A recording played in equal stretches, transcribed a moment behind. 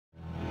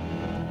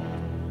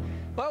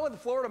But with the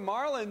Florida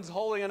Marlins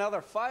holding another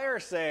fire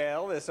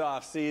sale this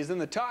offseason,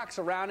 the talk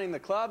surrounding the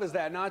club is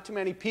that not too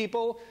many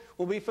people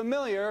will be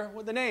familiar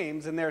with the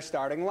names in their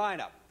starting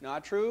lineup.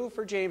 Not true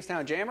for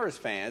Jamestown Jammers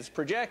fans.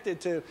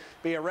 Projected to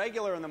be a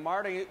regular in the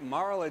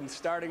Marlins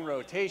starting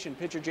rotation,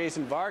 pitcher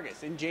Jason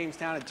Vargas in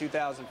Jamestown in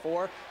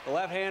 2004. The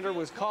left-hander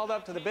was called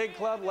up to the big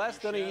club less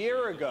than a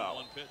year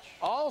ago.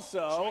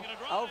 Also,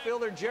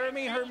 outfielder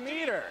Jeremy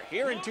Hermida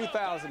here in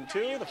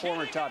 2002, the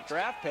former top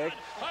draft pick,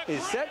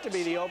 is set to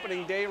be the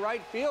opening day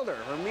right fielder.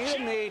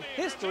 Hermida made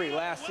history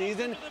last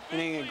season,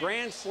 hitting a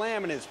grand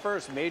slam in his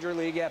first major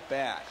league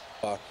at-bat.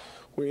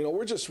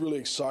 We're just really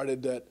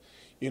excited that,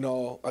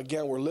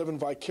 again, we're living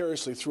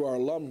vicariously through our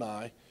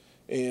alumni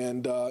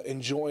and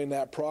enjoying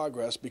that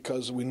progress,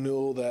 because we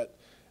knew that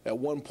at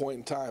one point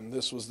in time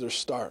this was their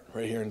start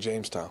right here in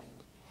Jamestown.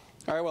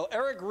 All right, well,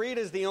 Eric Reed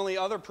is the only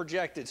other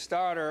projected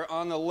starter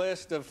on the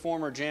list of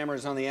former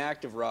Jammers on the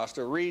active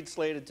roster. Reed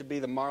slated to be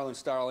the Marlins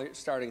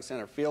starting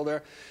center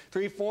fielder.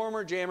 3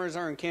 former Jammers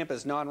are in camp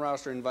as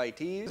non-roster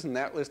invitees, and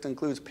that list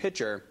includes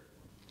pitcher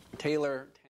Taylor